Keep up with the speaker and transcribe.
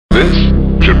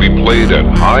be played at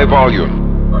high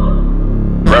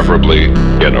volume, preferably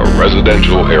in a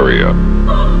residential area.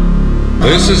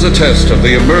 This is a test of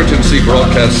the emergency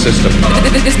broadcast system.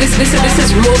 This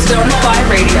is Rules Don't Apply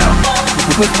Radio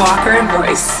with Walker and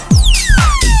Royce.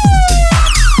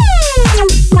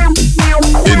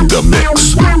 In the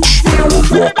mix,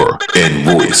 Walker and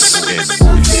Royce.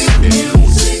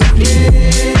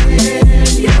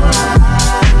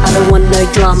 I don't want no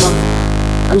drama.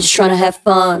 I'm just trying to have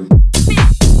fun.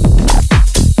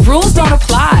 Rules don't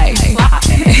apply.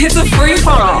 It's a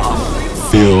free-for-all.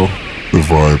 Feel the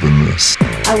vibe in this.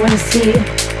 I want to see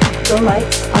the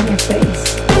lights on your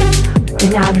face.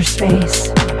 In outer space.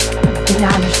 In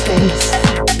outer space.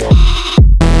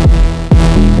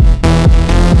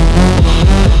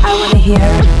 I want to hear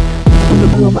the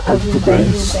boom of the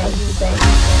bass.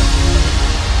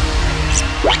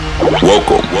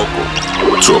 Welcome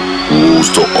to Rules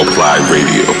Don't Apply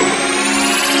Radio.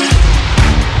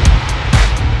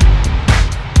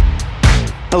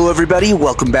 Hello everybody,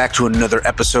 welcome back to another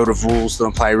episode of Rules Don't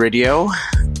Apply Radio.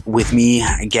 With me,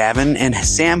 Gavin, and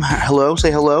Sam. Hello,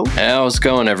 say hello. How's it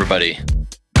going, everybody?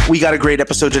 We got a great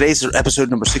episode today. It's episode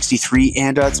number 63,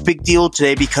 and it's a big deal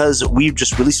today because we've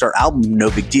just released our album,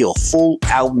 No Big Deal. Full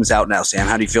album's out now, Sam.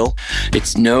 How do you feel?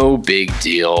 It's no big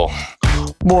deal.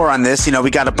 More on this, we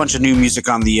got a bunch of new music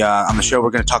on the show. We're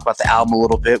going to talk about the album a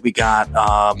little bit. We got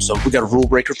we got a Rule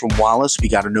Breaker from Wallace. We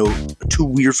got a Too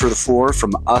Weird for the Floor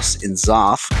from us and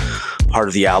Zoff, part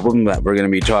of the album that we're going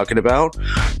to be talking about.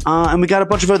 And we got a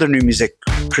bunch of other new music.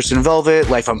 Kristin Velvet,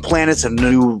 Life on Planets, a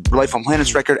new Life on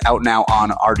Planets record out now on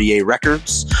RDA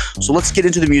Records. So let's get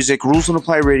into the music. Rules Don't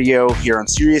Apply Radio here on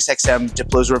Sirius XM,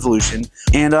 Diplo's Revolution.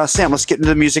 And Sam, let's get into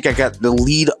the music. I got the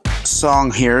lead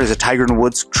song here is a Tiger in the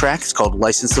Woods track. It's called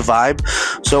License to Vibe.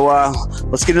 So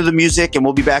let's get into the music, and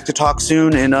we'll be back to talk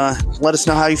soon. And let us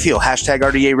know how you feel. Hashtag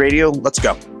RDA Radio. Let's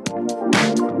go.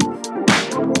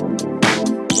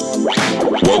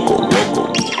 Welcome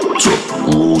to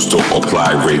Rules Don't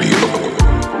Apply Radio.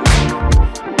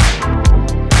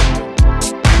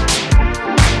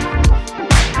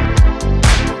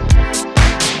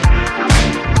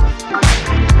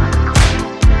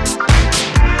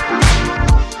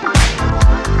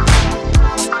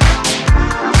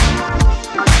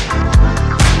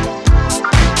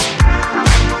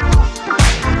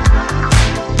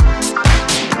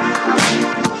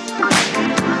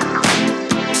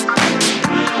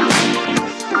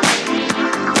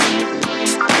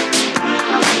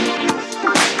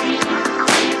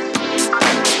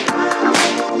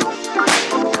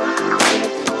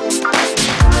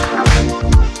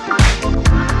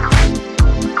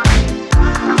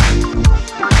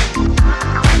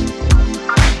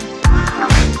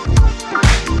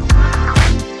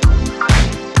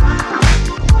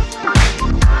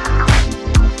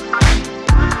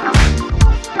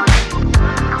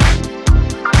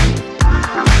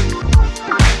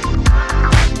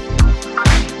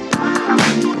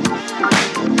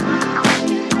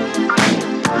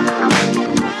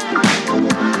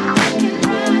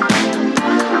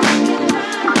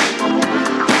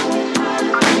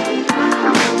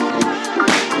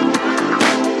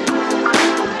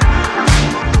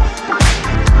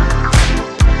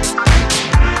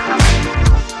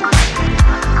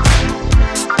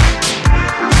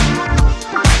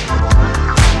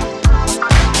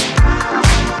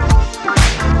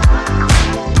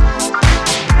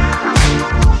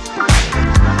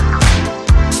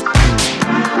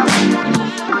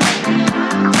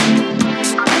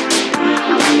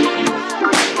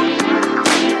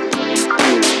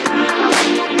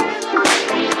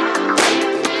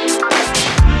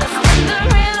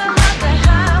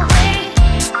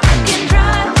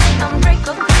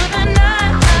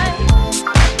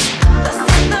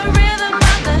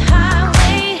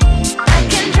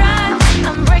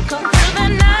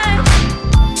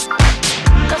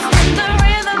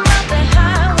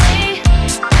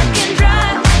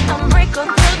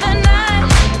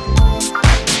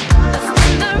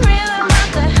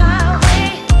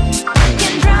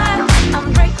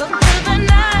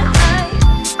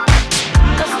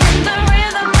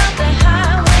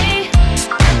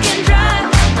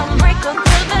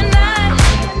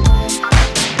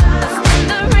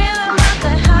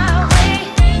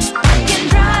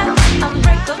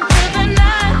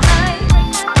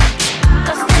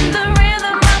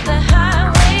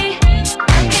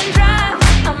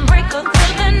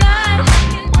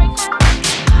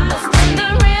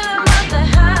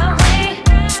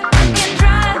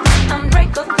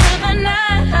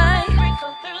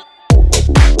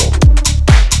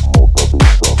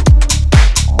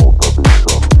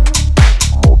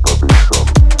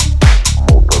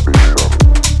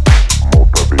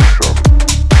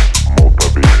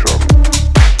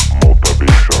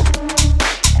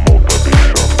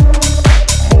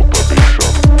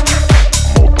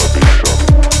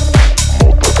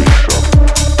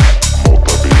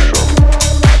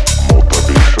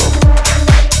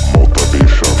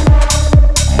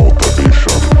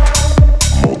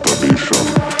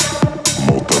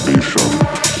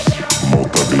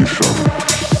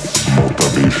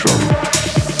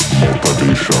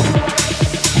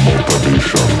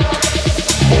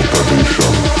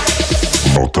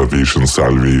 Motivation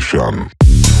salvation.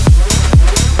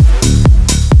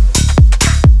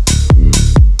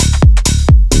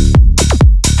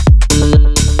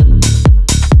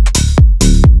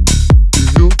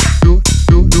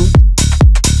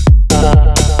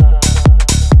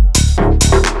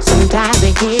 Sometimes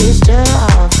it gets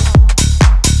tough.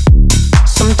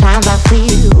 Sometimes I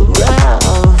feel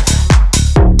rough.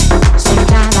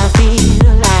 Sometimes I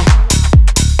feel like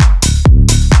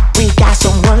we got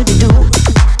some work to do.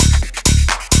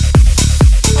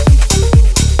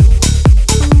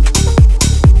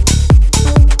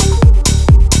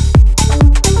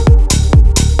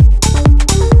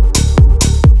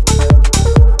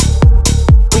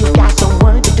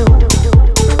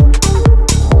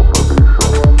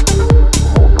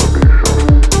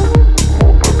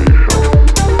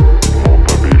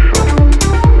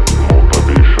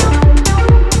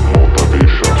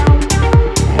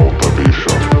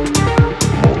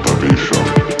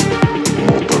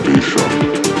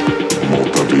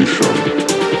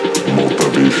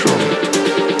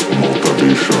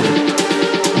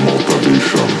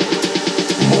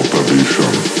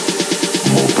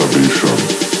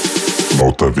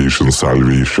 Motivation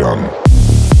salvation.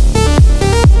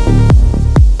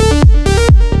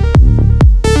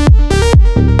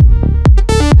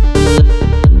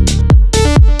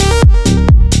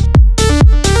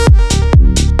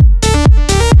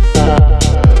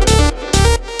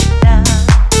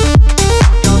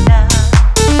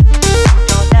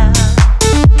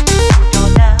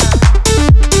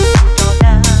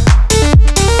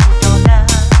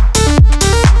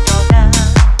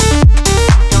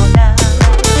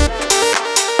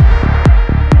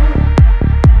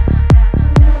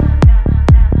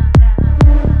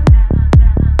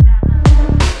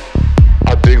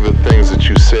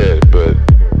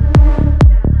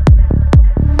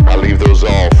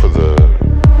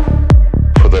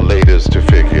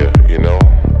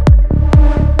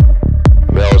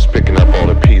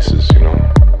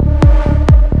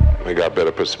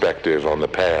 Perspective on the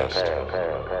past.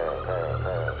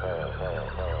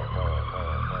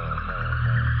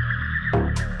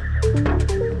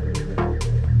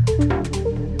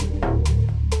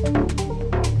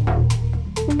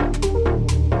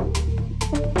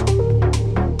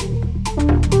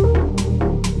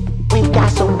 We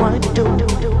got some work to do.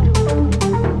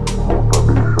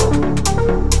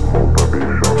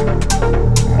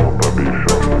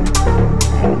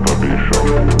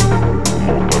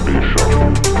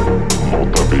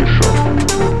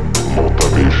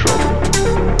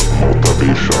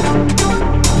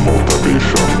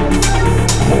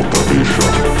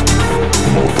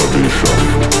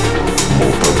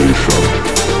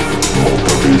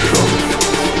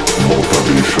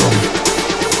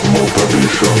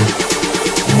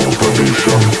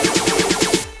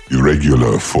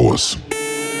 Irregular force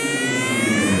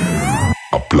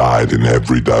applied in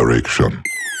every direction.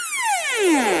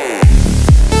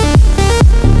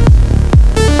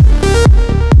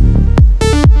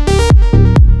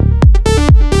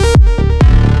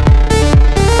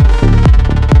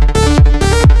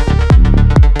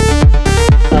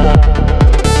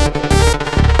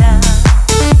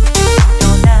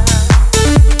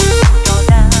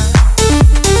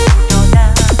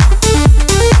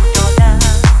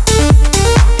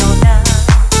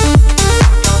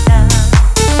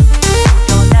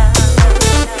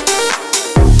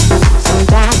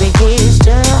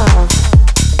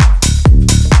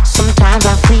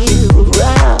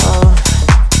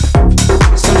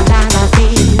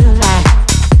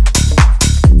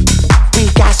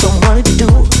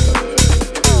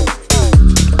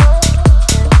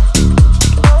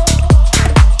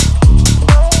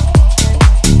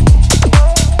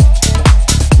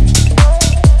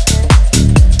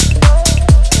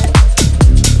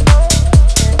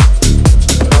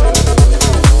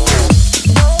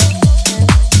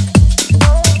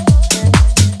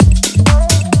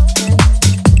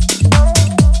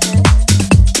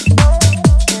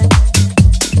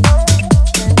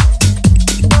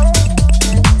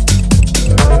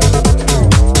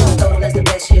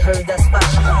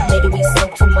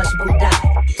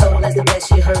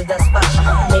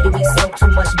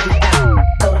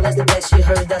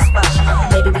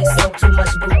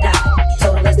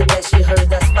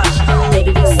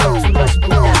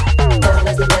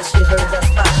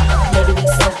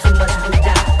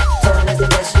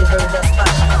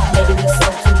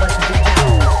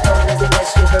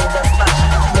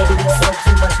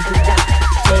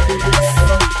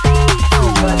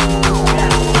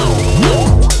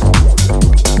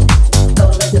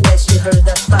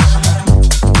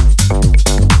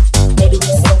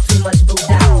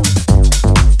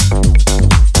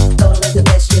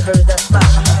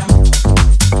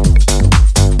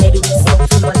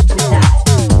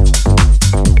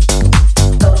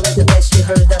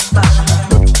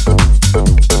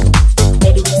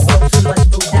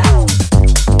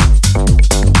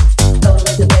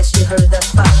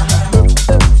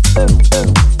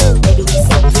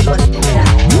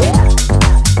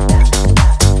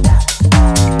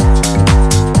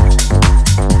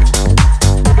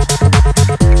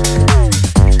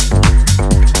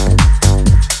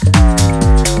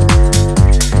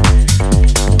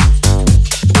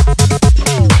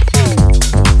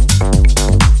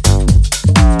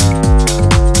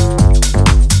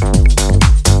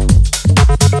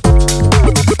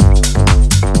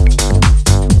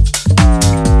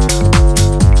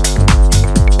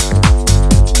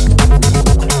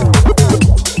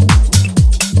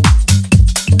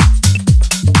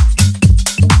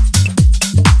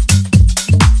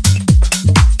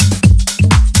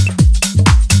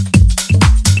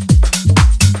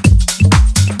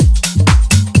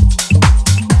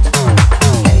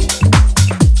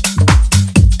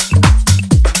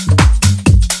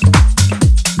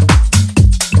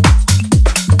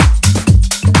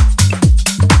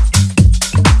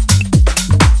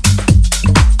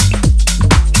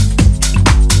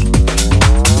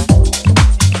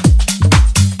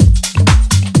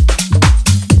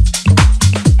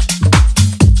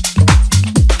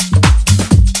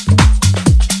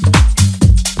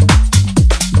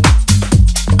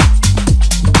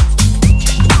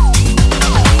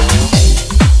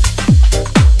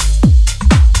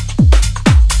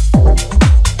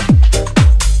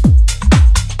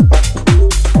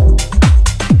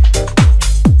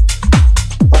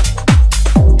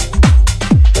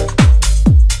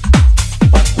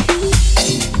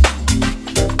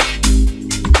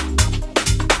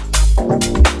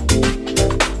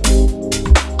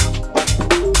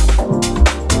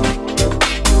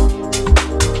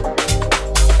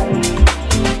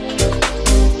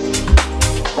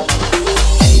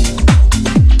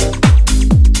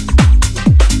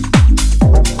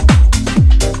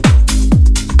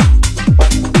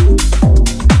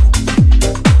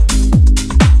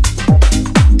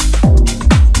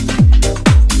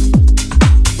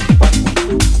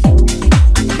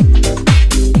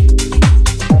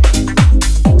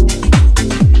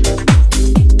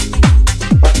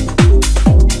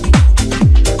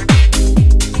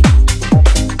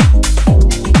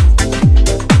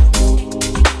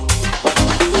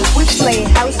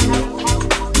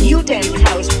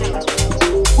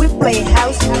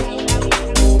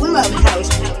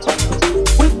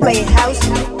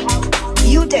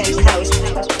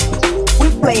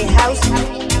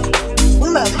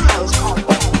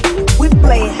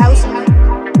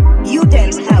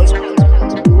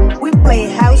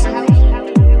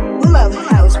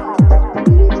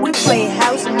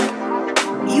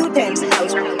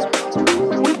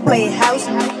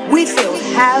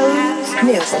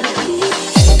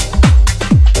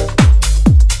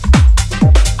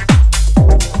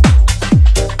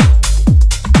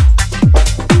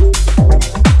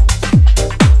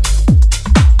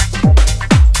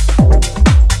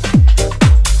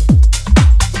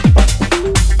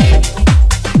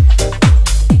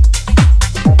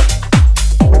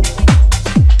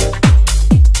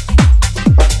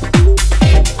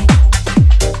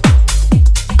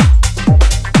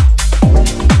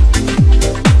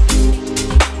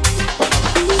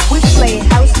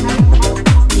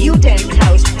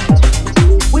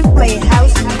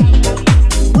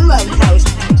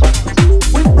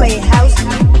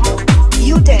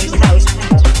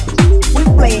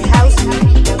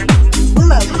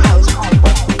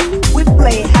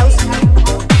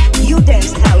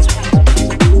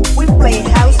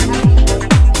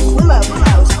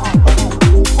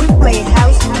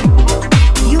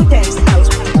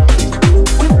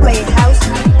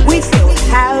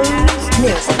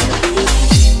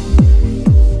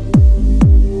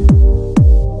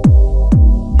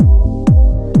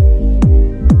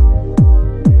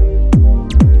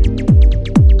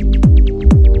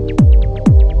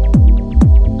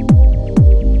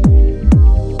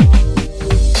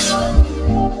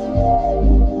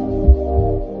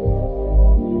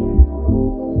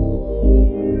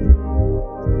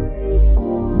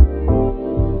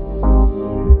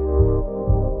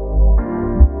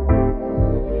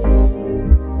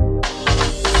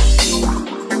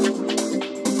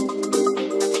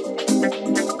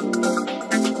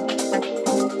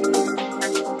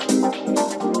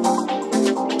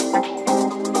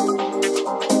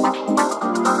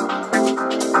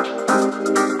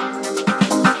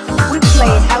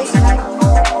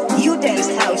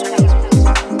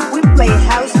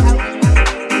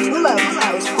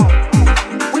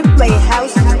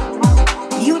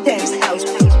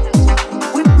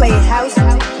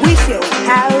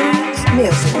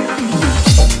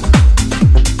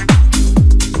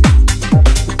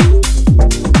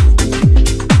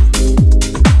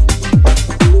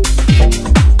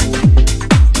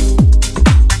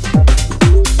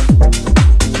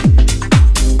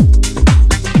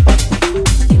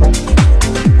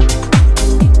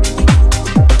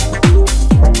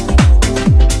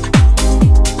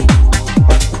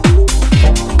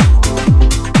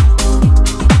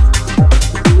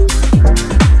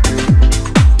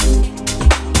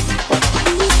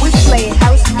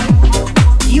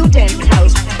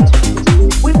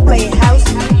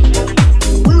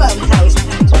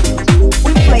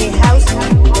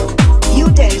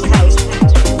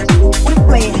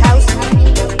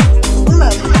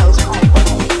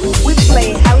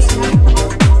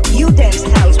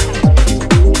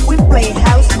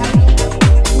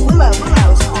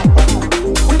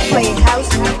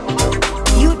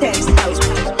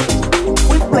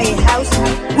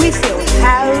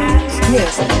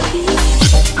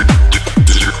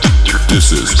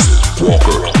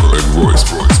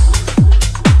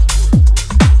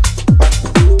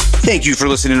 Thank you for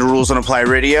listening to Rules on Apply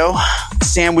Radio.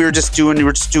 Sam, we're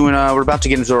about to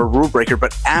get into our rule breaker,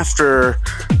 but after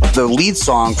the lead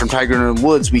song from Tiger in the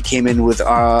Woods, we came in with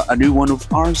a new one of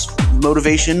ours,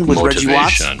 Motivation, with Reggie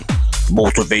Watts.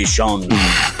 Motivation.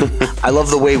 I love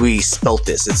the way we spelt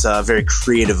this. It's very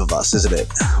creative of us, isn't it?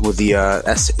 With the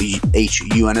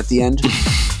S-H-U-N at the end.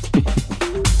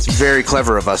 It's very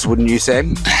clever of us, wouldn't you say?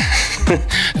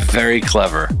 Very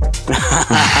clever.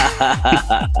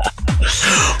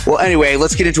 Well, anyway,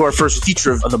 let's get into our first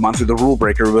feature of the month, or the rule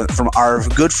breaker, from our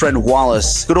good friend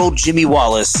Wallace, good old Jimmy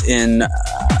Wallace in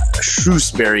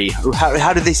Shrewsbury.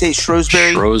 How did they say it?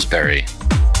 Shrewsbury? Shrewsbury.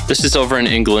 This is over in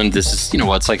England. This is,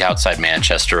 it's like outside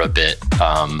Manchester a bit.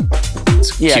 It's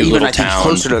a cute even little I think town.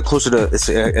 closer to it's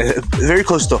very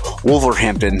close to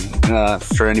Wolverhampton.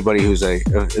 For anybody who's an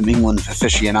England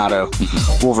aficionado,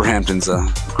 Wolverhampton's a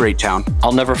great town.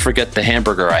 I'll never forget the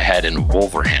hamburger I had in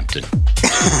Wolverhampton.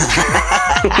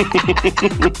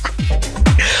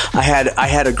 I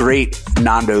had a great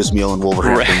Nando's meal in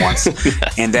Wolverhampton once,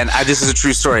 and then this is a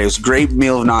true story. It was a great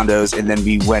meal of Nando's, and then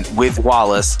we went with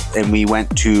Wallace, and we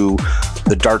went to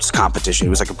the darts competition. It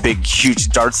was like a big, huge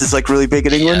darts is like really big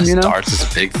in England. Yes, darts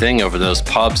is a big thing over those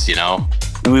pubs.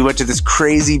 And we went to this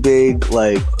crazy big,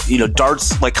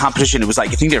 darts competition. It was I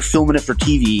think they're filming it for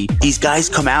TV. These guys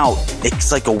come out.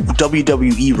 It's like a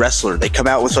WWE wrestler. They come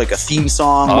out with a theme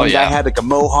song. One guy had a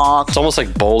mohawk. It's almost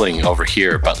like bowling over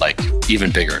here, but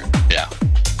even bigger. Yeah.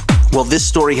 Well, this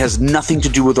story has nothing to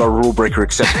do with our rule breaker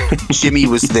except Jimmy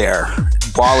was there.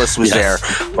 Wallace was there.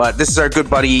 But this is our good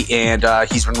buddy, and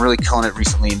he's been really killing it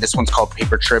recently. And this one's called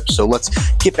Papertrip. So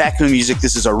let's get back to the music.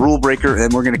 This is our rule breaker, and then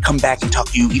we're going to come back and talk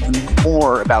to you even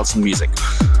more about some music,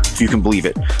 if you can believe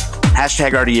it.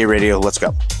 Hashtag RDA Radio. Let's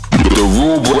go. The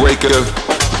rule breaker.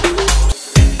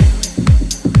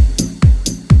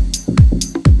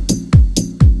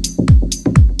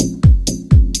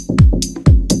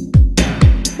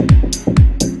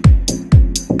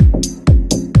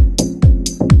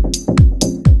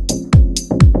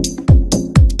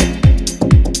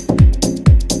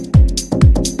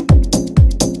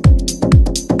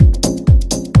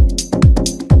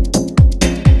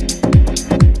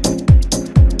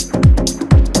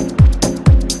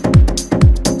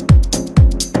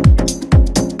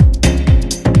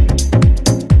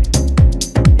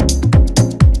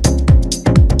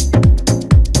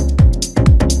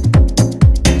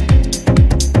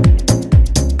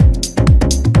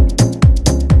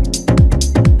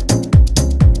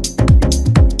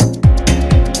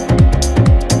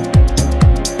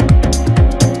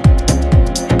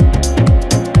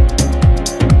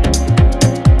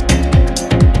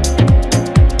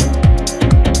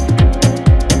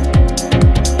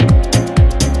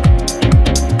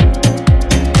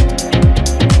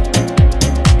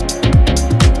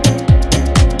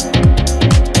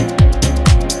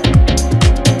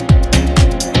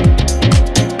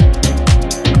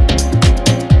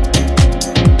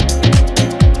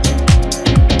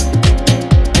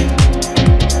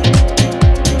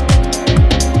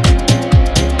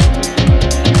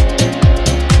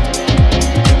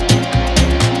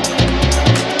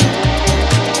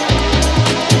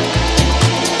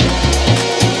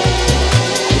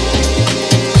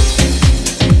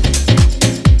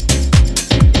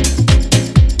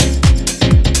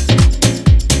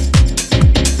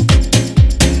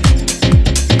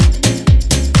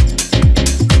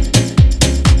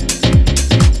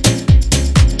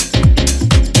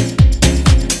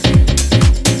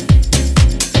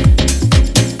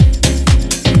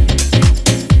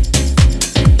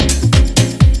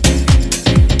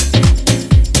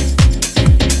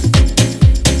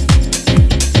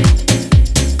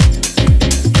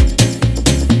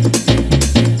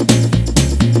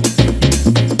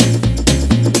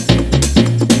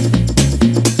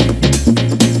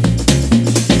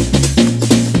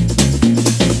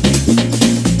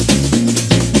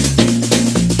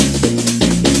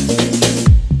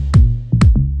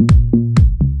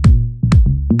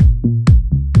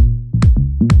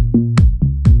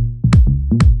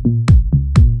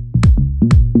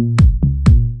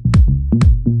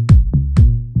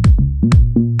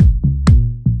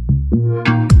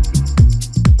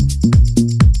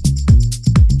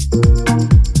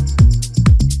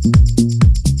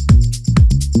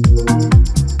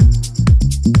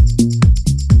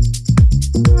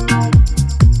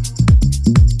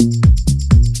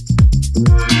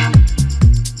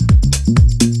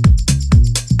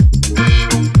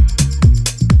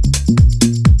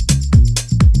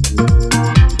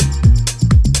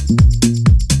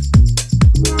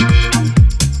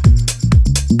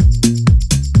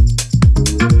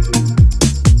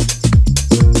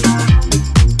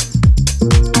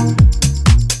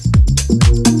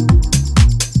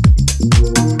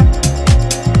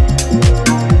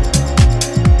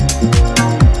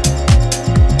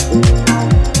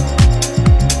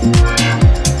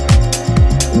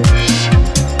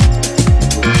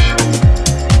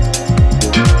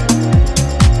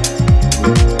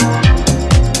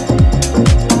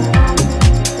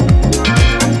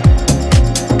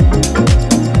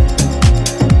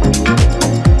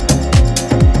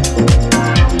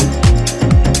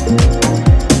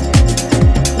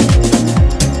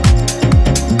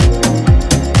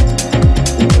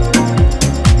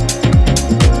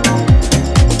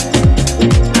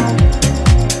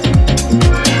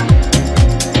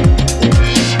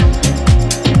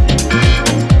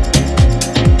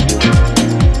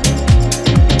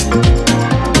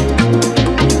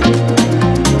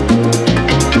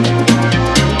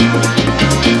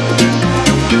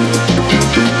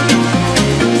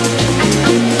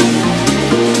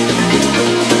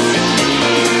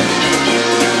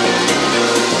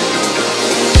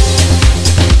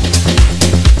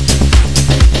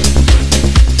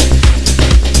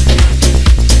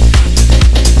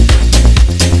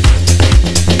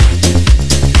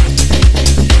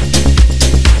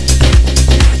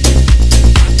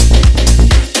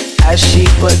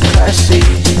 but classy.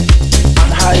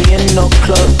 I'm high in no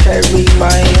club, Perry,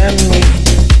 Miami.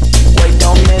 Wait,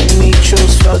 don't make me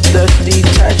choose, felt the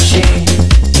detaching.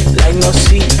 Like no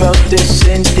seatbelt, this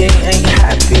ending ain't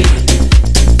happy.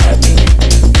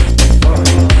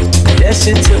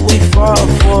 Dancing till we fall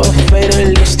for a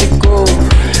fatalistic groove.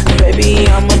 Baby,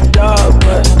 I'm a dog,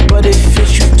 but it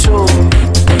fits you too.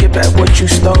 Get back what you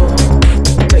stole.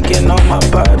 Taking on my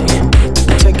body,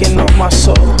 taking on my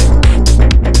soul.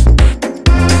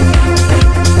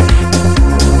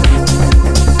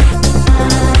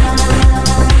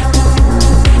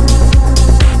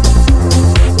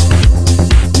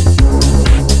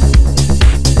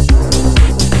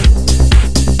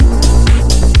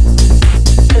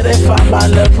 My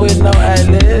love with no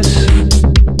atlas.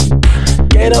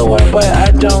 Gator work, but I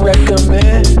don't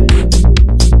recommend.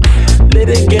 Lit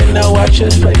again, no, I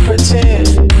just play pretend.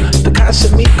 The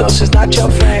Casamigos is not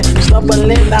your friend.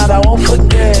 Stumbling out, I won't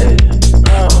forget.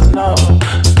 No.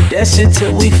 Dancing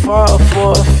till we fall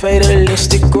for a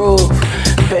fatalistic groove.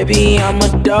 Baby, I'm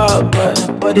a dog,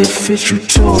 but it fits you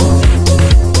too.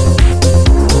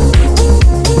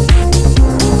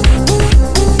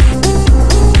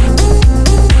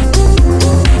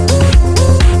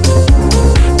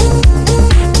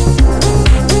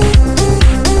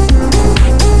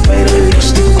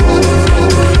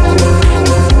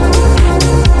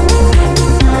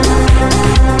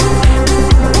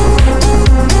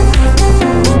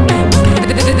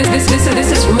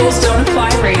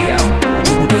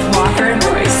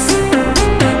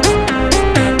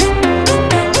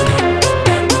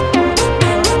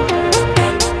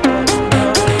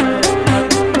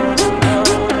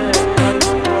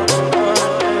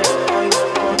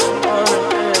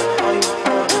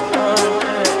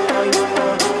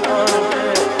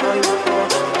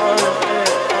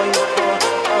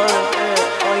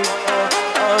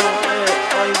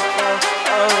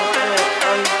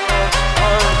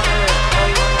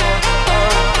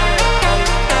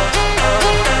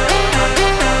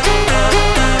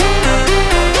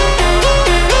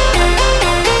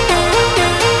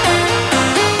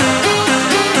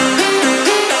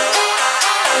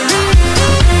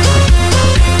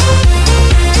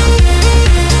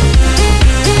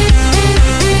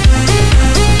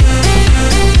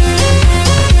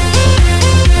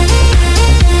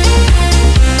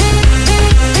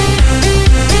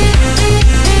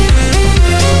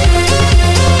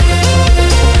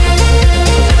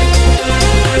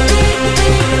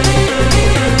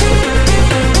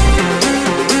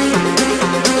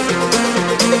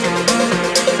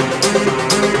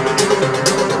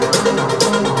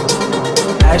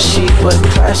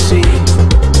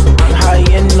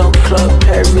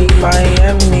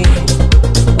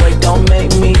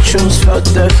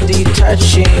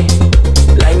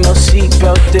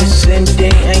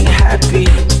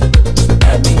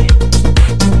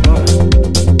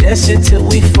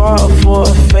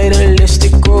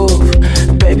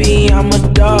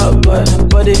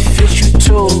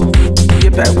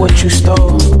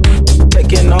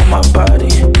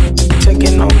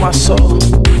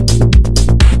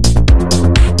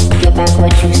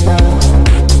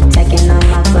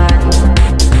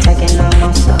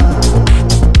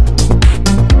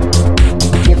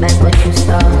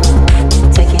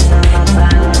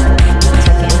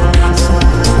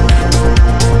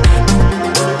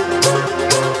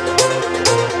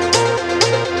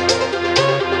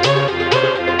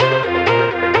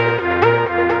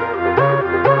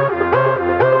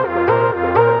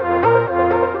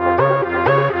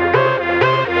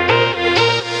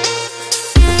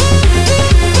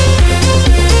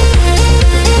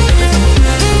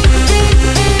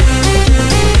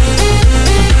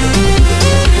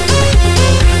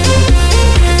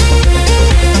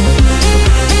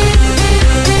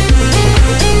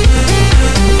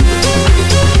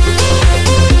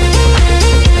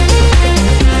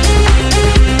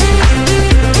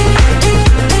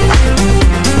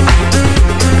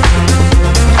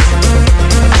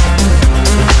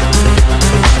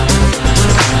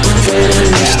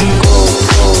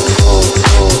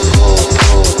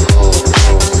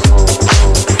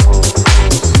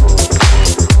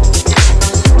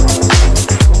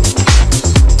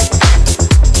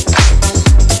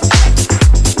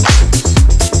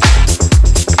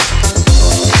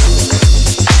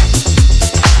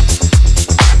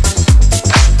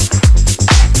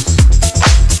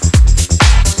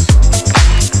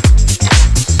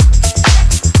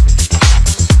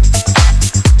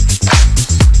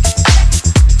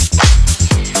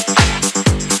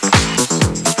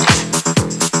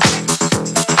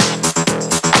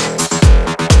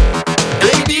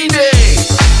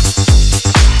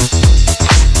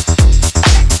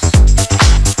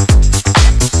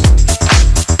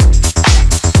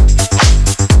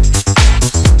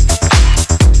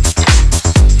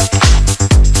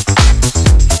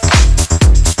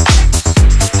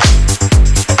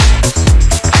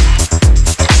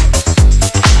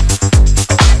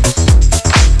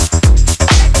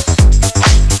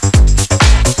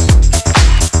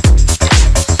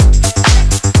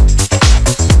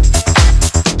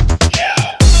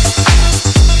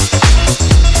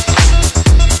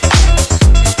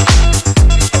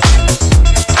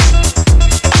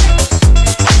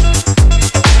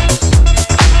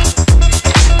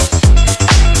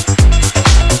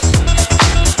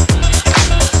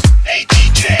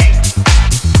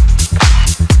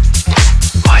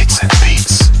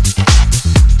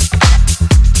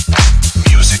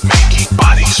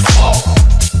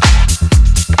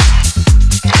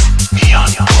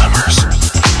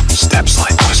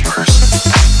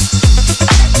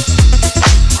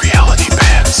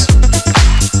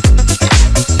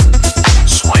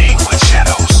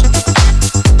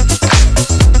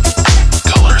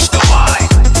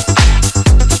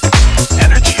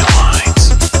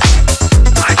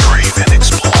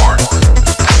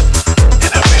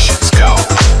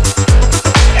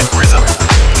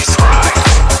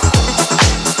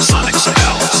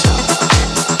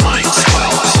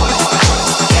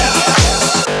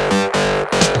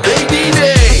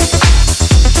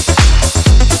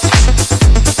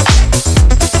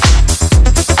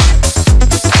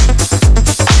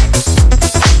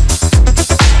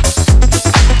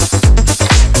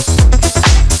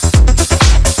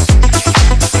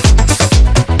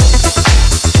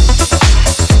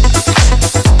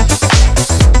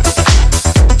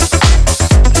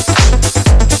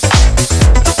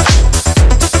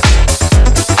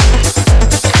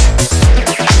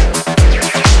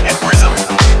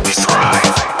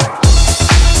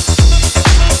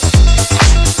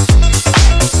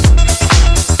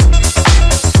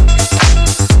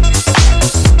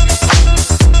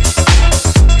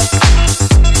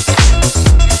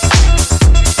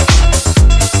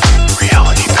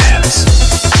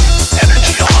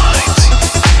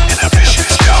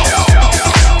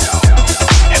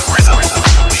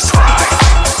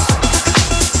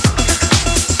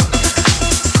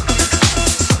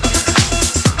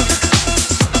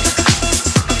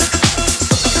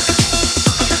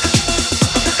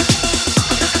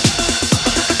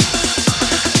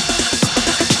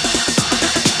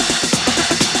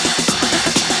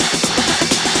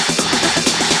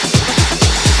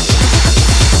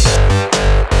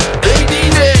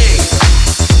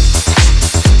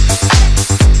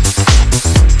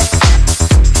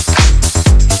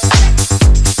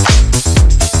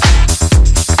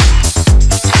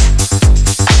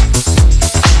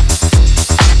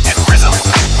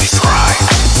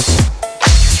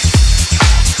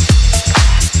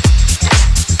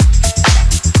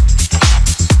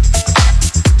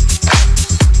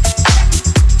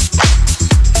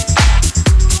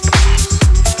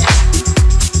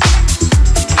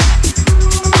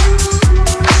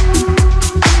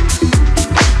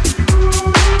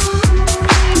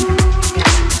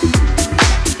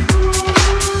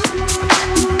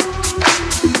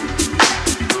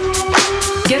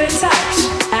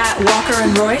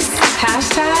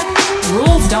 hashtag,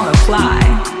 rules don't apply.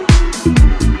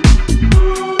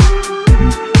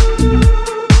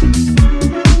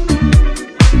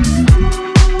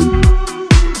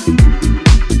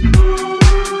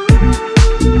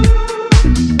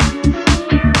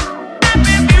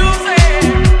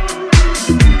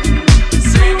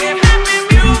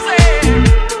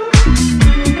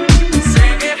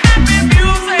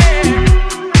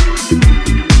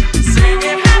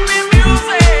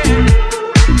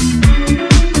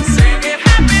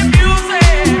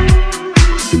 Music.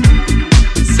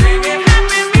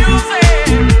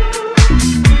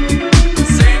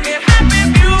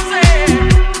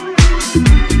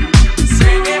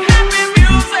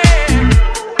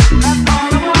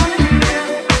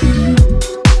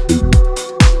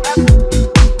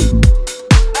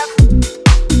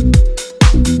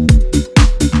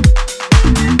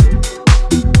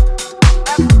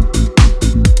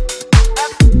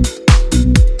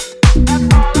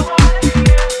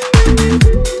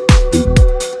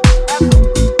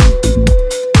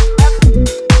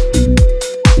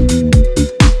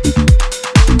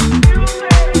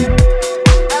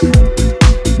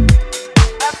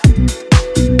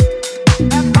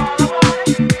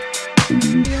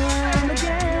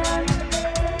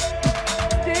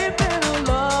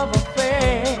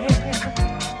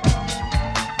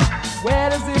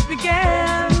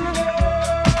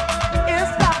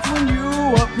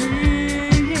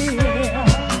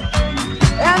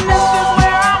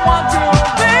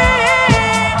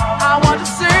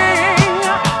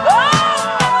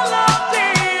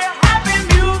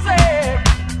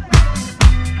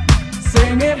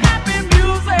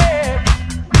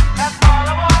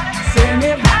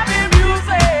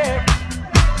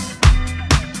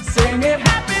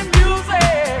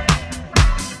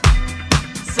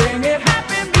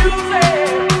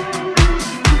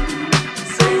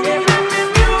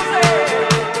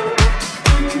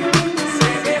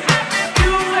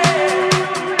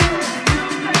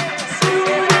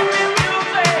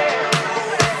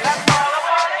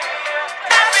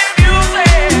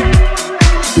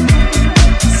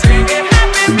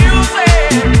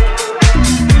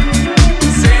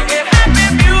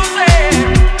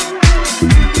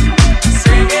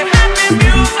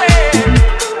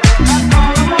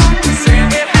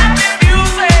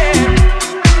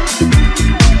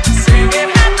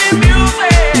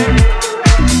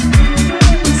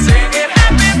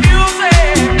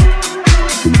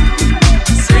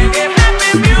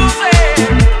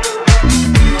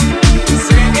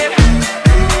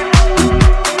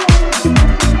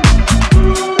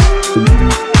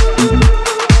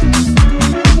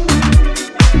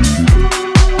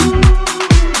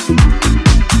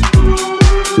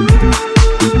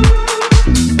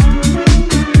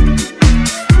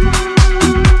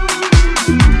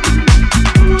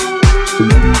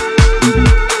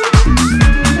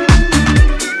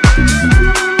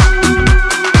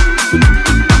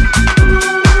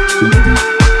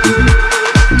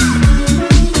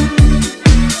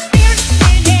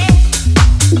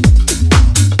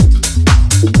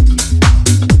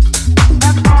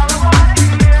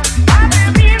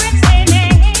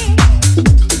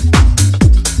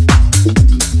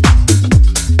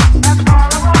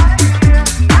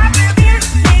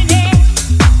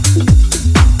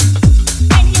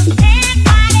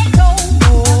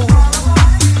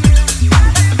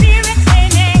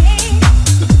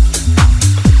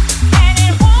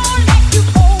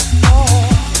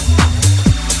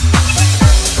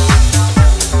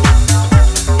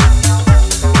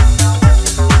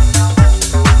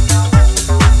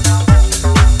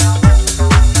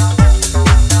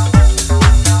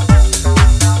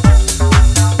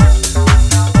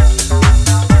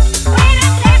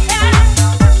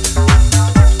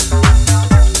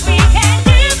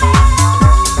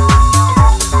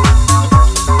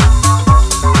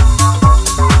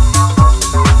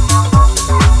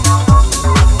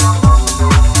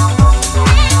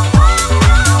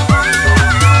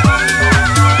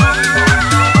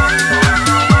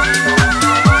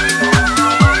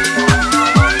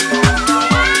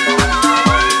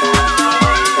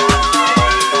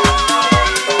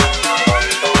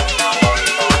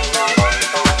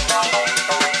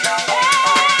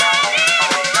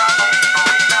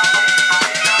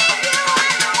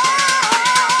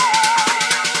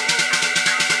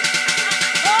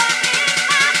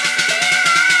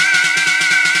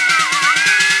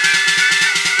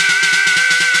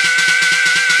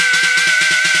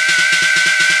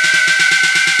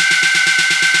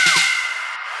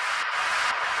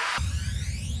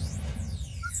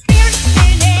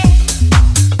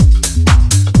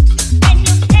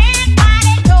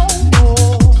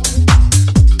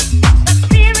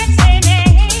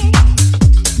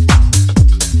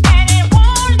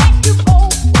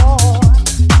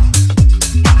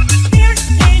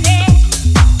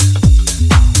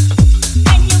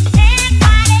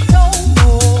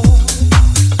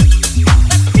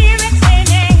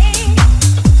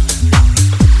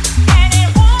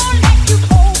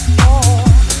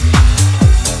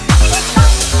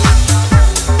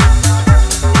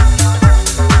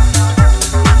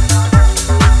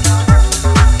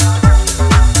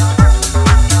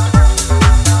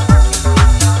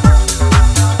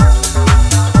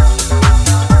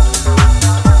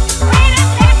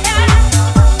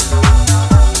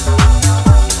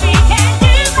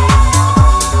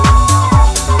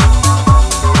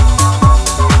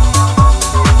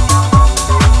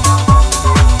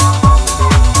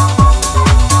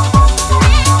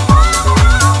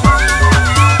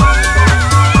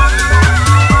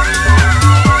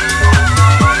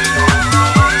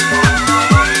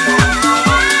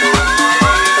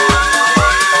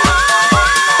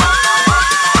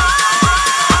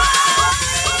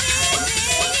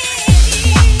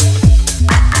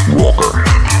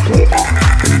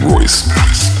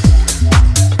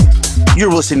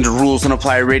 listening to Rules and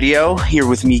Apply Radio, here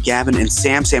with me, Gavin, and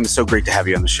Sam. Sam, it's so great to have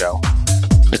you on the show.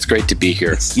 It's great to be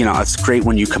here. It's great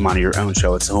when you come on your own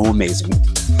show. It's so amazing.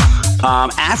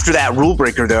 After that rule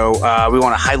breaker, though, we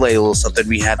want to highlight a little something.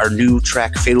 We had our new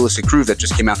track, Fatalistic Groove, that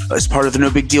just came out as part of the No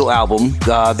Big Deal album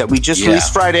that we just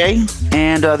released Friday.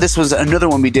 And this was another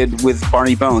one we did with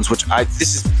Barney Bones, which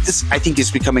this I think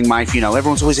is becoming my,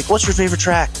 everyone's always like, what's your favorite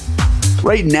track?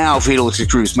 Right now, Fatalistic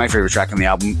Groove is my favorite track on the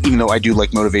album, even though I do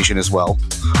like Motivashun as well.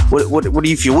 What do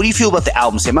you feel? What do you feel about the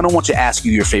album, Sam? I don't want you to ask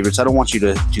you your favorites. I don't want you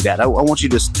to do that. I want you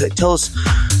to tell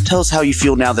us how you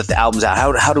feel now that the album's out.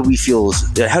 How do we feel?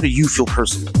 How do you feel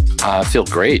personally? I feel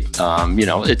great.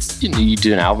 It's you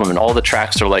do an album and all the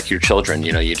tracks are like your children.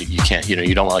 You can't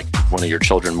you don't like one of your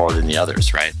children more than the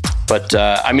others, right? But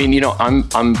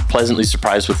I'm pleasantly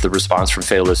surprised with the response from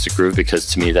Fatalistic Groove, because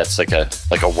to me that's like a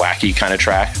wacky kind of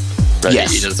track. Right?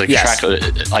 Yes. It's like yes.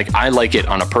 Track, like I like it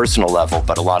on a personal level,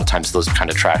 but a lot of times those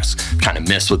kind of tracks kind of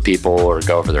miss with people or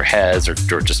go over their heads, or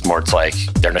just more it's like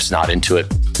they're just not into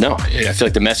it. No, I feel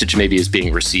like the message maybe is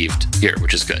being received here,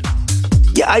 which is good.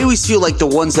 Yeah, I always feel like the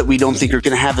ones that we don't think are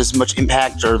going to have as much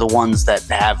impact are the ones that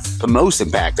have the most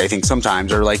impact, I think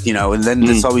sometimes, or like, and then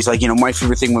it's always like, my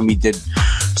favorite thing when we did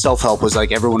Self-Help was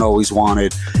like everyone always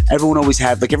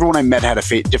had, like everyone I met had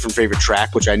a different favorite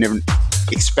track, which I never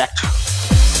expect,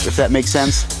 if that makes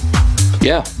sense.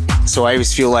 Yeah. So I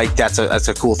always feel like that's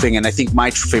a cool thing. And I think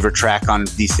my favorite track on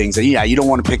these things, you don't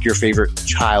want to pick your favorite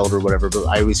child or whatever, but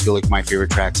I always feel like my favorite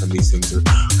tracks on these things are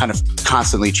kind of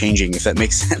constantly changing, if that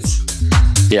makes sense.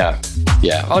 Yeah.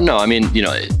 Oh, no, I mean,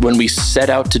 when we set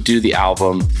out to do the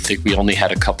album, I think we only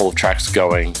had a couple of tracks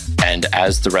going. And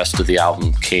as the rest of the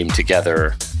album came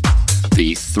together,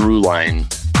 the through line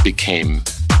became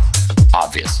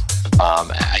obvious.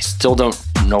 I still don't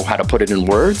know how to put it in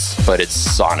words, but it's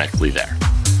sonically there.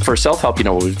 For Self-Help, we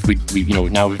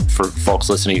now for folks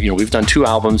listening, we've done 2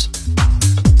 albums.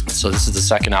 So this is the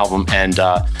second album. And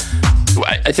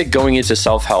I think going into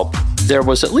Self-Help, there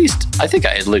was at least, I think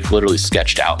I had literally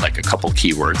sketched out like a couple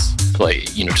keywords, like,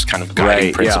 just kind of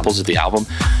guiding principles of the album.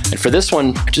 And for this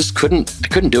one, I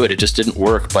couldn't do it. It just didn't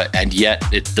work. And yet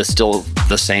still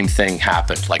the same thing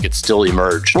happened. Like it still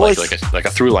emerged, well, like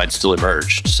a through line still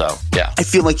emerged. So yeah, I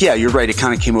feel like, you're right. It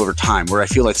kind of came over time, where I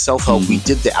feel like Self-Help, we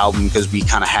did the album because we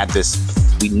kind of had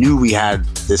we knew we had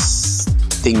this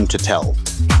thing to tell.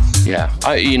 Yeah,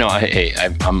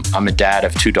 I'm a dad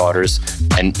of 2 daughters,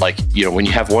 and when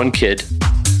you have one kid,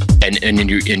 and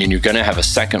you're gonna have a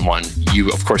second one, you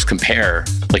of course compare.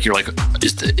 Like you're like,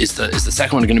 is the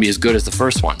second one gonna be as good as the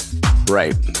first one?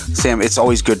 Right, Sam. It's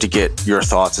always good to get your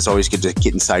thoughts. It's always good to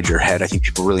get inside your head. I think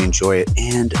people really enjoy it,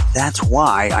 and that's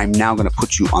why I'm now gonna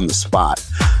put you on the spot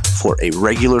for a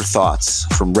regular thoughts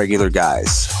from regular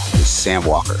guys with Sam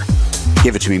Walker.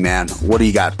 Give it to me, man. What do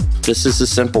you got? This is a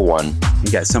simple one.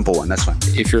 You got a simple one. That's fine.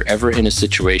 If you're ever in a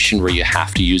situation where you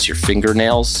have to use your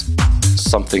fingernails,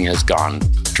 something has gone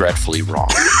dreadfully wrong.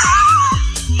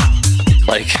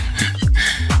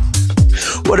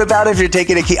 What about if you're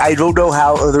taking a key? I don't know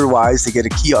how otherwise to get a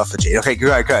key off the chain. Okay, go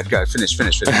ahead.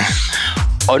 Finish.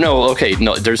 Oh, no, okay.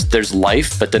 No, there's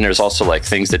life, but then there's also like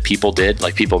things that people did,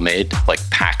 like people made, like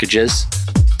packages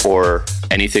or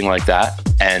anything like that.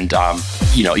 And,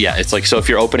 it's like, so if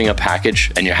you're opening a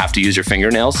package and you have to use your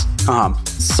fingernails,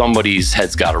 somebody's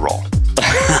head's got to roll.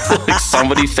 Like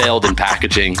somebody failed in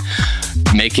packaging,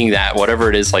 making that, whatever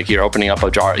it is, like you're opening up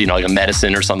a jar, like a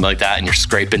medicine or something like that, and you're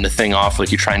scraping the thing off,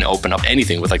 like you're trying to open up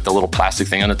anything with like the little plastic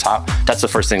thing on the top. That's the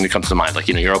first thing that comes to mind. Like,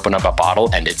 you're opening up a bottle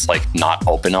and it's like not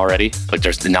open already. Like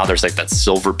there's like that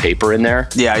silver paper in there.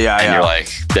 Yeah. And you're like,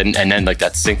 then like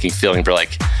that sinking feeling for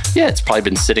like, it's probably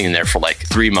been sitting in there for like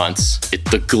 3 months.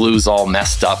 The glue's all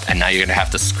messed up, and now you're gonna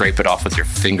have to scrape it off with your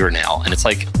fingernail. And it's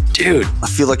like, dude, I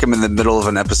feel like I'm in the middle of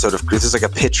an episode of, this is like a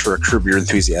pitch for a Curb Your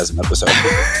Enthusiasm episode.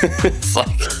 It's like,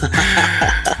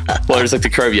 well, there's like the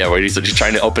Curb, where he's just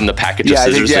trying to open the package of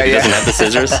scissors, so he doesn't have the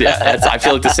scissors. I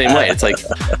feel like the same way. It's like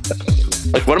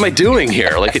what am I doing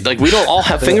here? Like we don't all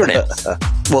have fingernails.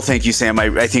 Well, thank you, Sam.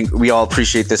 I think we all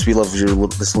appreciate this. We love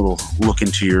this little look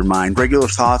into your mind. Regular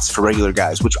thoughts for regular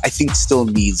guys, which I think still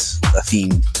needs a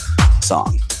theme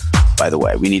song. By the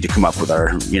way, we need to come up with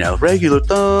our, regular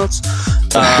thoughts.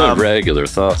 Regular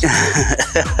thoughts.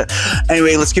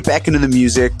 Anyway, let's get back into the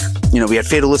music. We had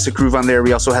Fatalistic Groove on there.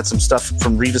 We also had some stuff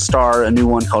from Riva Starr, a new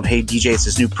one called Hey DJ. It's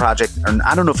his new project. And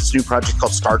I don't know if it's a new project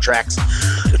called Starr Traxx.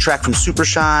 A track from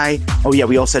Supershy. Oh, yeah,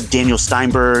 we also had Daniel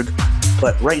Steinberg.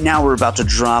 But right now we're about to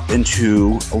drop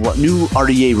into a new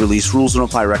RDA release, Rules and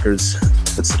Apply Records.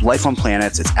 It's Life on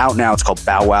Planets. It's out now. It's called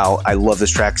Bow Wow. I love this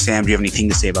track. Sam, do you have anything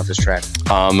to say about this track?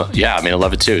 I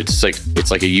love it too. It's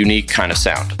like a unique kind of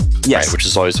sound. Yes. Right, which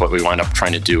is always what we wind up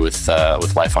trying to do with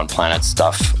Life on Planet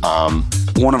stuff.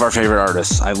 One of our favorite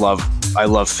artists. I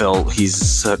love Phil. He's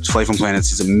such Life on Planets.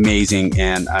 He's amazing,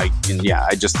 this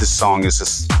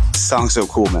song's so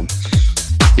cool, man.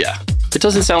 Yeah. It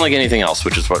doesn't sound like anything else,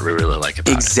 which is what we really like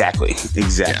about Exactly.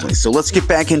 Yeah. So let's get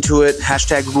back into it.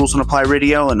 Hashtag Rules on Apply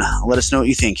Radio, and let us know what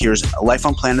you think. Here's Life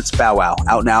on Planet's Bow Wow,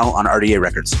 out now on RDA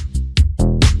Records.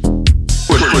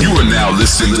 You are now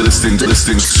listening to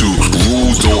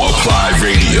Rules Don't Apply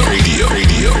Radio.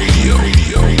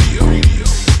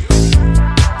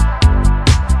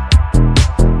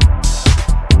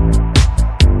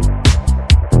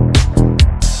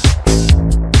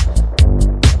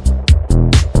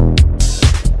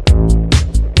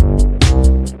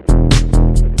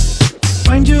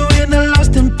 Find you in the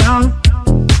lost and found.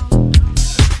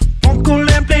 Won't go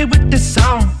and play with the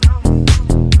sound.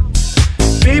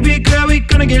 Baby girl, we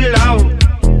gonna get loud.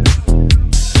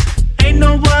 Ain't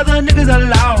no other niggas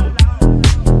allowed.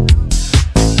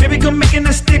 Baby, come making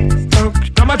a stick talk.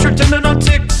 Got my church ending on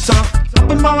TikTok.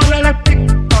 Up in my wallet like pick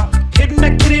pop. Hitting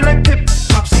that kitty like pip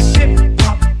pop. See pip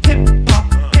pop, pip pop,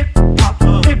 pip pop,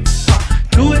 pip pop.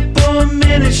 Do it for a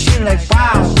minute, she like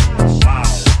wow.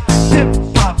 Pip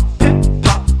pop, pip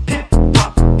pop, pip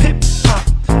pop, pip pop.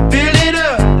 Fill it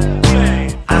up.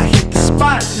 I hit the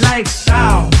spot like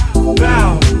bow,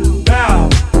 bow, bow,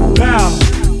 bow.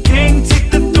 Can't take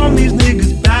the throne, these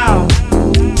niggas bow.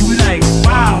 You like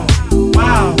wow,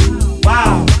 wow,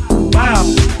 wow, wow.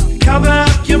 Cover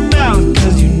up your mouth,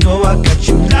 cause you know I got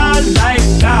you loud like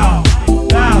bow,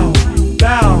 bow,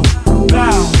 bow,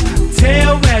 bow.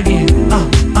 Tail wagging, you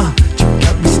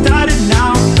got me started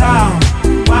now, bow,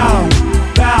 wow,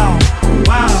 bow,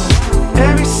 wow.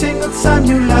 Every single time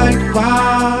you like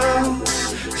wow.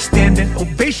 Standing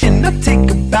ovation, I take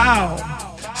a bow.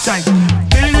 Say,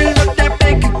 filling up that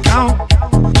bank account.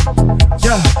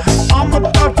 Yeah, I'm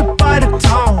about to buy the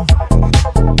town.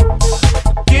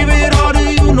 Give it all to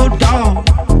you, no doubt.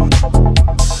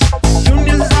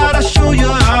 Junior's out, I'll show you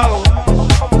how.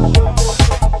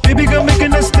 Baby girl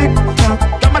making a stick talk.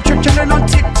 Got my church ending on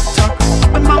TikTok.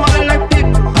 Up in my wallet like pip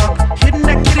pop. Hitting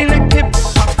that kitty like pip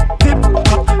pop. Pip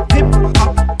pop, pip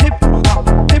pop, pip pop,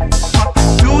 pip pop.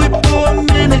 Do it for a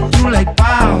minute, you like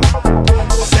wow.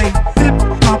 Say pip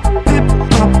pop, pip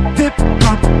pop, pip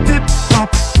pop, pip pop.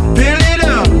 Fill it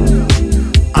up.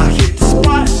 I hit the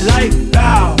spot like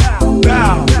bow,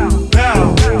 bow,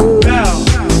 bow, bow.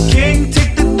 Can't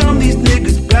take the throne, these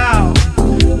niggas bow.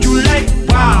 You like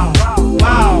wow,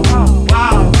 wow,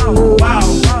 wow, wow.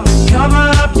 Cover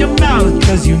up your mouth,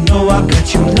 cause you know I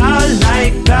got you loud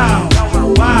like bow,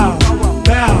 wow,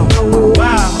 bow,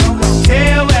 wow.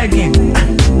 Tail wagging, you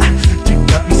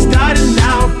got me started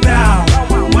now, bow,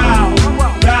 wow,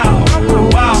 bow,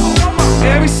 wow.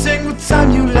 Every single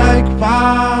time you like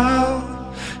wow.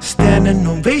 Standing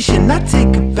ovation, I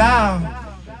take a bow.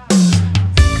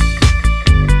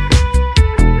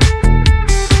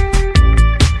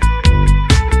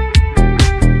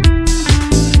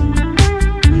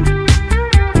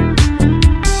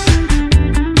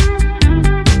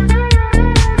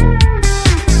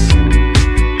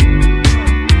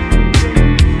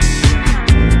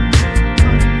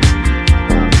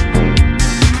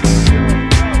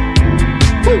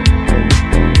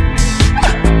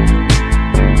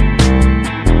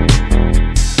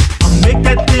 Make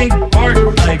that thing bark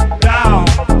like bow,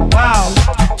 wow.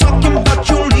 You talking about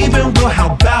you leaving, well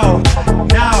how bow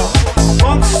now.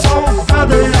 Funk soul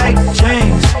brother like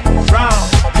James Brown.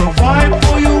 Provide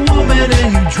for your woman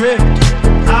and you drift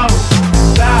out.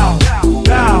 Bow,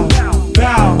 bow,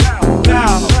 bow,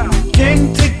 bow.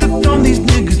 Can't take the throne, these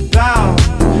niggas bow.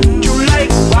 You like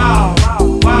wow,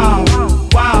 wow,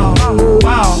 wow,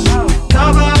 wow.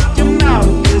 Cover up your mouth,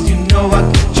 cause you know I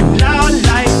got you loud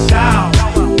like bow.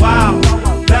 Wow,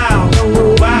 bow,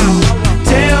 wow,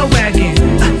 tail wagging.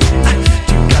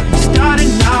 You got me started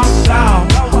now, bow,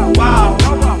 wow,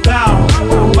 bow,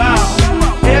 wow.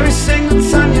 Every single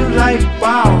time you like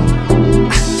wow.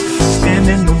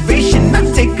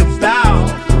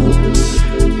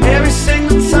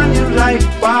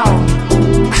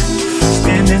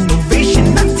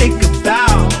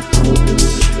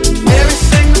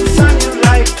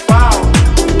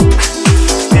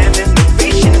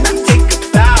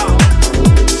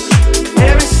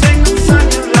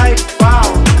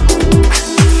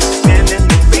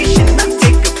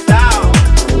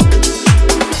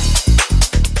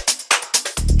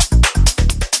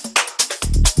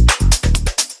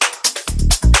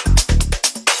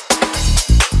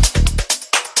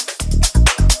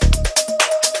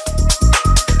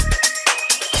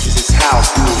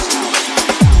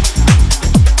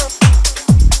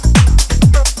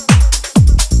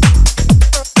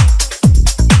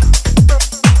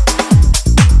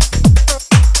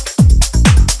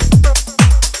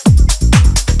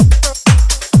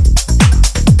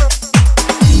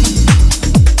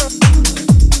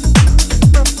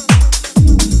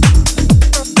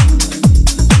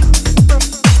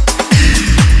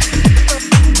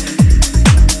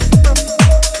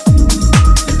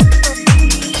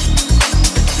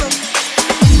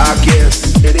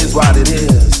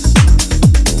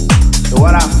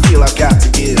 feel I got to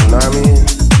give, know what I mean?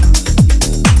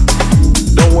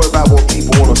 Don't worry about what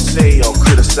people wanna say or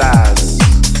criticize.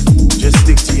 Just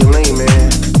stick to your lane,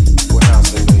 man. What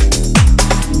house ain't baby?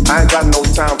 I ain't got no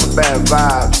time for bad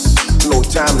vibes, no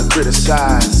time to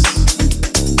criticize.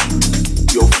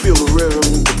 Yo, feel the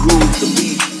rhythm, the groove, the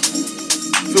beat.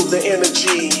 Feel the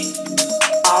energy.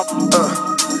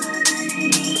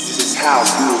 This is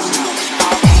house music.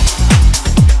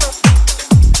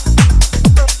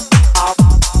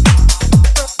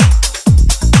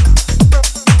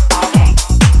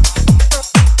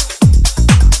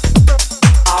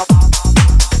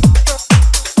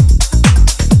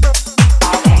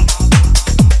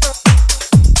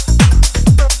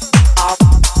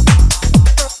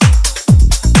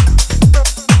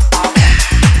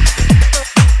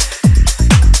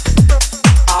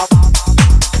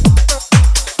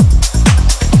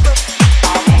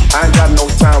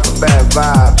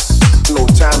 Vibes, no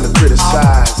time to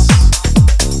criticize.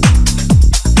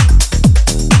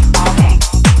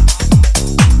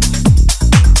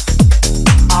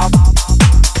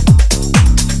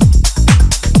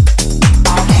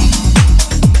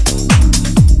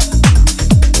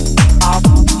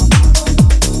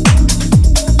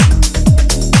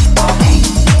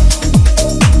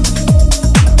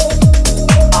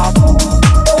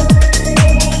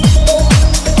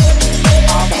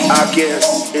 I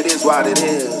guess it is what it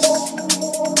is.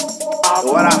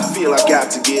 What I feel I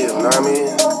got to give, know what I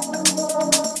mean?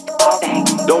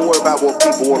 Don't worry about what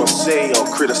people wanna say or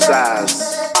criticize.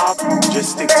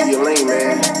 Just stick to your lane,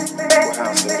 man. What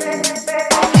house ain't baby?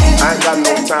 I ain't got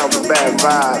no time for bad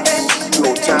vibes,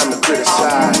 no time to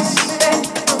criticize.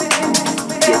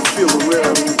 Yo, feel the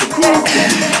rhythm, the groove,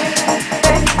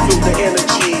 feel the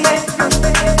energy.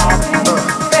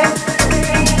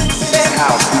 This is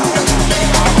house music.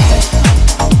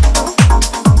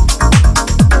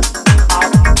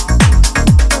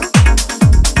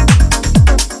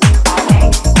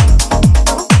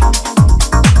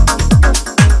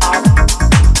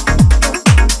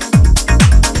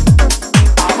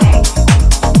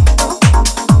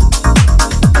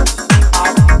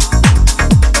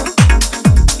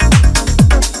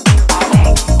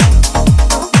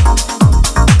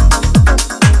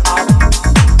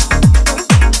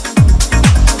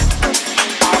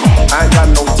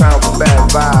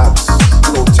 Vibes,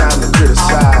 no time to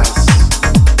criticize.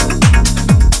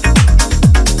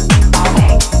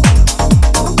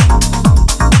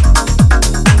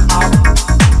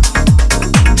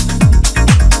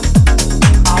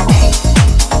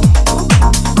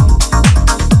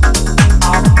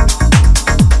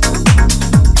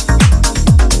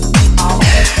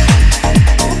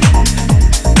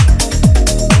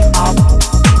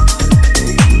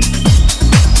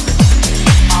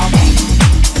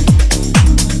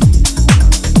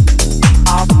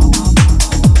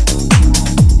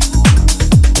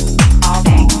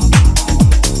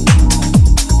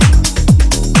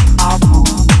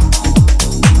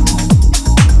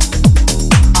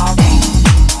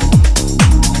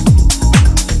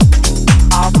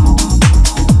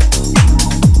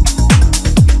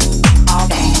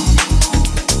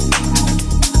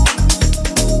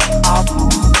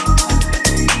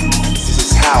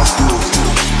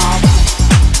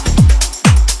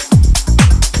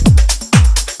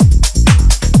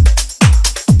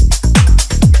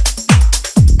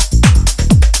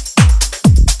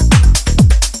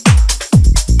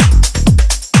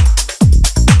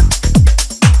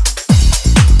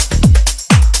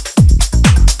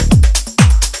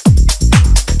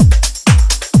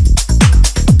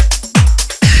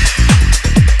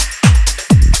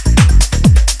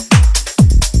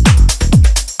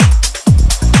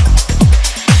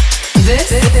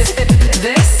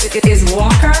 This is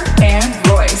Walker and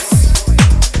Royce.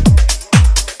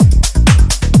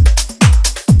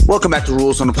 Welcome back to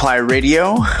Rules on Apply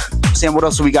Radio. Sam, what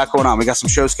else have we got going on? We got some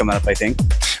shows coming up, I think.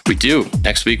 We do.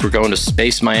 Next week, we're going to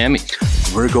Space Miami.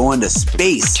 We're going to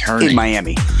space in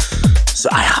Miami. So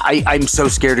I'm so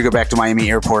scared to go back to Miami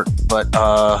Airport, but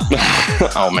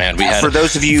oh man, we had, for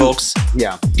those of you folks.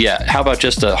 Yeah. How about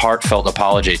just a heartfelt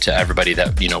apology to everybody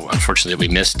that unfortunately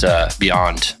we missed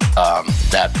beyond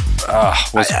that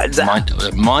was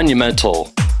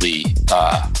monumentally.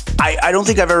 I don't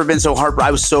think I've ever been so I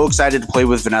was so excited to play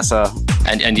with Vanessa,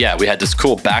 and yeah, we had this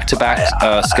cool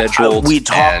back-to-back schedule. We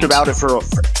talked about it forever.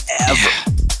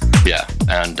 Yeah,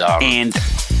 and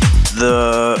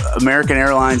the American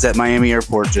Airlines at Miami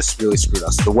Airport just really screwed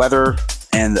us. The weather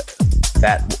and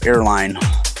that airline.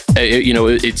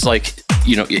 It's like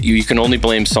you know, you can only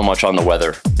blame so much on the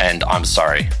weather, and I'm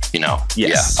sorry, you know.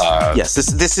 Yes. Yeah,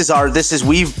 yes.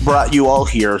 We've brought you all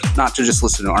here not to just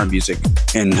listen to our music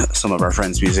and some of our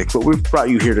friends' music, but we've brought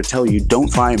you here to tell you don't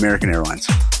fly American Airlines.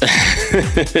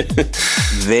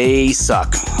 They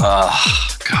suck. Oh,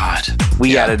 God.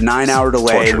 We had a 9-hour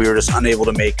delay. Torture. And we were just unable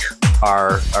to make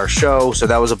our show, so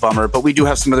that was a bummer. But we do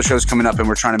have some other shows coming up, and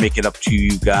we're trying to make it up to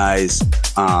you guys.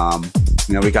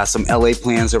 You know, we got some LA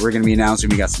plans that we're going to be announcing.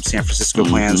 We got some San Francisco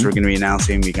plans we're going to be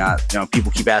announcing. We got, you know,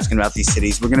 people keep asking about these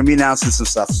cities. We're going to be announcing some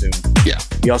stuff soon. Yeah.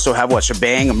 We also have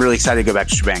Shebang. I'm really excited to go back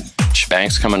to Shebang.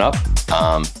 Shebang's coming up.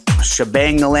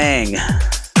 Shebang-a-lang.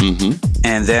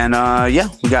 And then,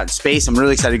 we got Space. I'm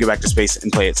really excited to go back to Space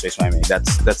and play at Space Miami.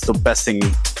 That's the best thing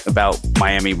about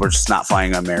Miami. We're just not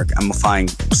flying America. I'm flying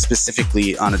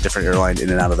specifically on a different airline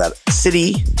in and out of that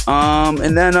city.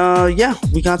 And then,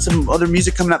 we got some other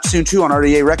music coming up soon too on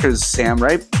RDA Records, Sam,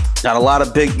 right? Got a lot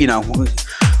of big, we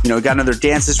got another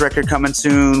Dances record coming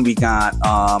soon. We got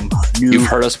new. You've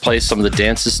heard us play some of the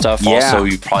Dances stuff. Yeah. Also,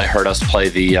 you probably heard us play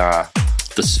the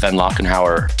Sven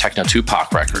Lockenhauer Techno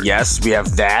Tupac record. Yes, we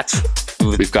have that.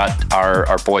 We've got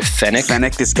our boy Fennec.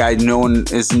 Fennec, this guy known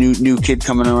as new kid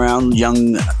coming around,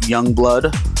 young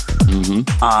blood.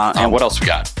 And what else we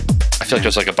got? I feel like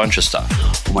there's like a bunch of stuff.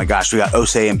 Oh my gosh, we got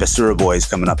Osei and Basura Boys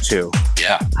coming up too.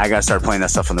 Yeah. I gotta start playing that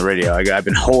stuff on the radio. I've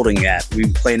been holding that. We've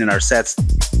been playing in our sets,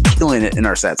 killing it in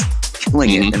our sets.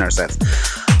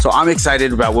 So I'm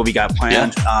excited about what we got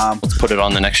planned. Yeah. Let's put it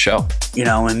on the next show.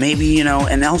 And maybe,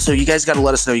 and also you guys got to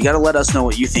let us know. You got to let us know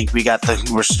what you think. We're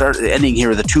ending here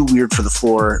with the Too Weird for the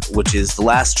Floor, which is the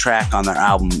last track on their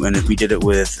album. And we did it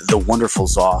with the wonderful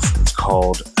Zoff. It's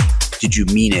called Did You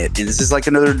Mean It? And this is like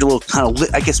another little kind of,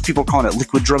 I guess people are calling it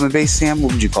liquid drum and bass. Sam,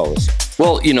 what would you call this?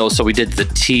 Well, so we did the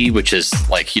T, which is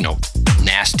like,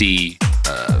 nasty,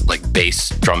 like bass,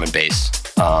 drum and bass.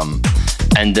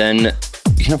 And then,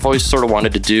 I've always sort of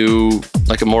wanted to do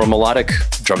like a more melodic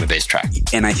drum and bass track.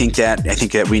 And I think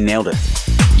that we nailed it.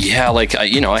 Yeah, like,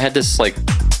 I had this like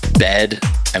bed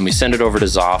and we sent it over to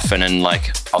Zoff, and then like,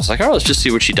 I was like, oh, let's just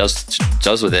see what she does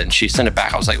with it. And she sent it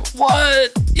back. I was like,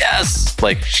 what? Yes.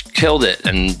 Like, she killed it.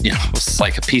 And, it was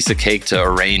like a piece of cake to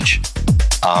arrange.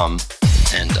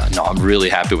 No, I'm really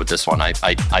happy with this one. I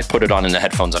put it on in the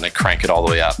headphones and I crank it all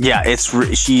the way up. Yeah,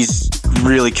 she's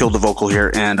really killed the vocal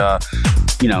here. And,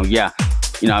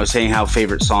 I was saying how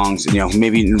favorite songs,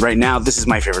 maybe right now, this is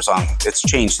my favorite song. It's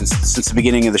changed since the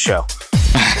beginning of the show.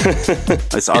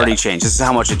 It's already changed. This is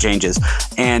how much it changes.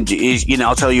 And,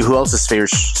 I'll tell you who else's favorite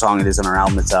song it is on our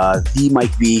album. It's the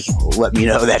Mike B. Let me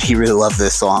know that he really loved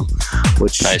this song,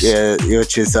 which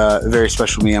is very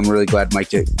special to me. I'm really glad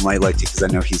Mike liked it because I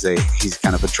know he's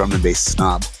kind of a drum and bass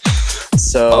snob.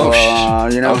 So,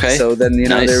 okay. So then,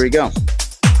 Nice. There we go.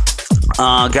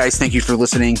 Guys, thank you for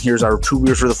listening. Here's our Too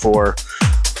Weird for the Floor.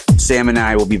 Sam and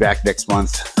I will be back next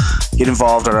month. Get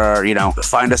involved on our,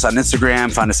 find us on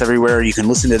Instagram, find us everywhere. You can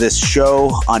listen to this show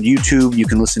on YouTube. You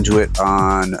can listen to it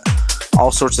on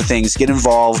all sorts of things. Get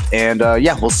involved. And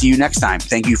we'll see you next time.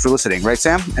 Thank you for listening. Right,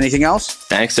 Sam? Anything else?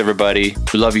 Thanks, everybody.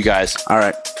 We love you guys. All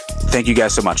right. Thank you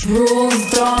guys so much. Rules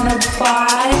don't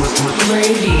apply.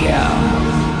 Radio.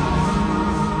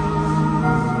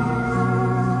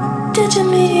 Did you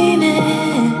mean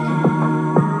it?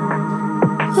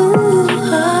 Ooh,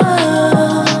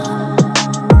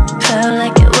 felt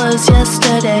like it was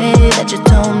yesterday that you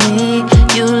told me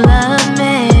you love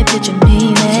me. Did you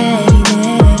mean it?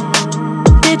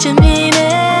 Did you mean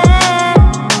it?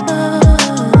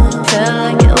 Oh, felt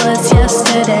like it was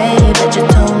yesterday that you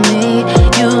told me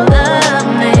you love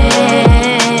me.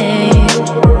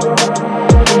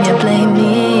 Can you blame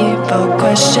me for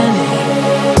questioning?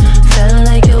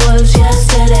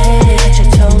 Yesterday that you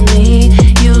told me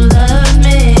you love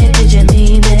me. Did you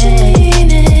mean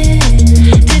it?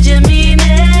 Did you mean it?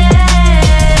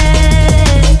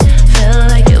 Felt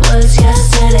like it was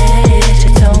yesterday that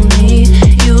you told me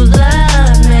you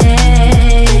love me.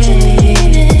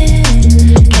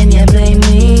 Can you blame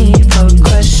me for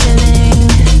questioning?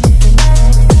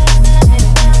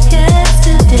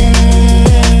 Yesterday,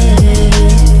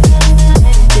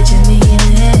 did you mean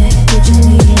it?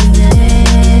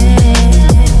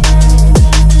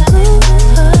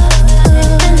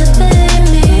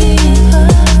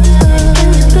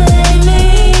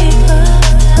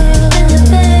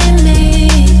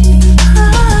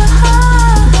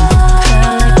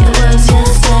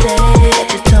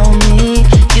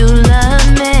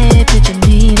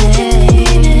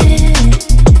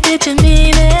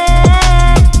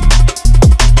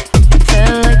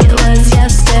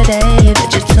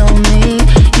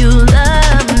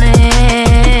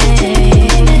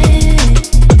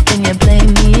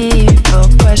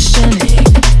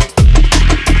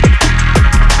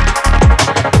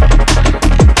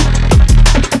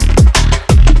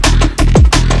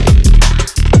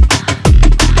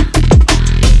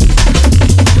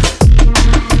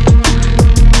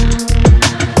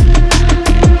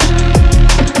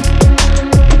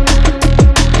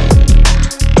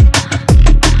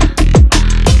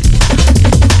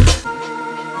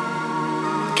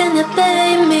 can you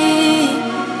pay me?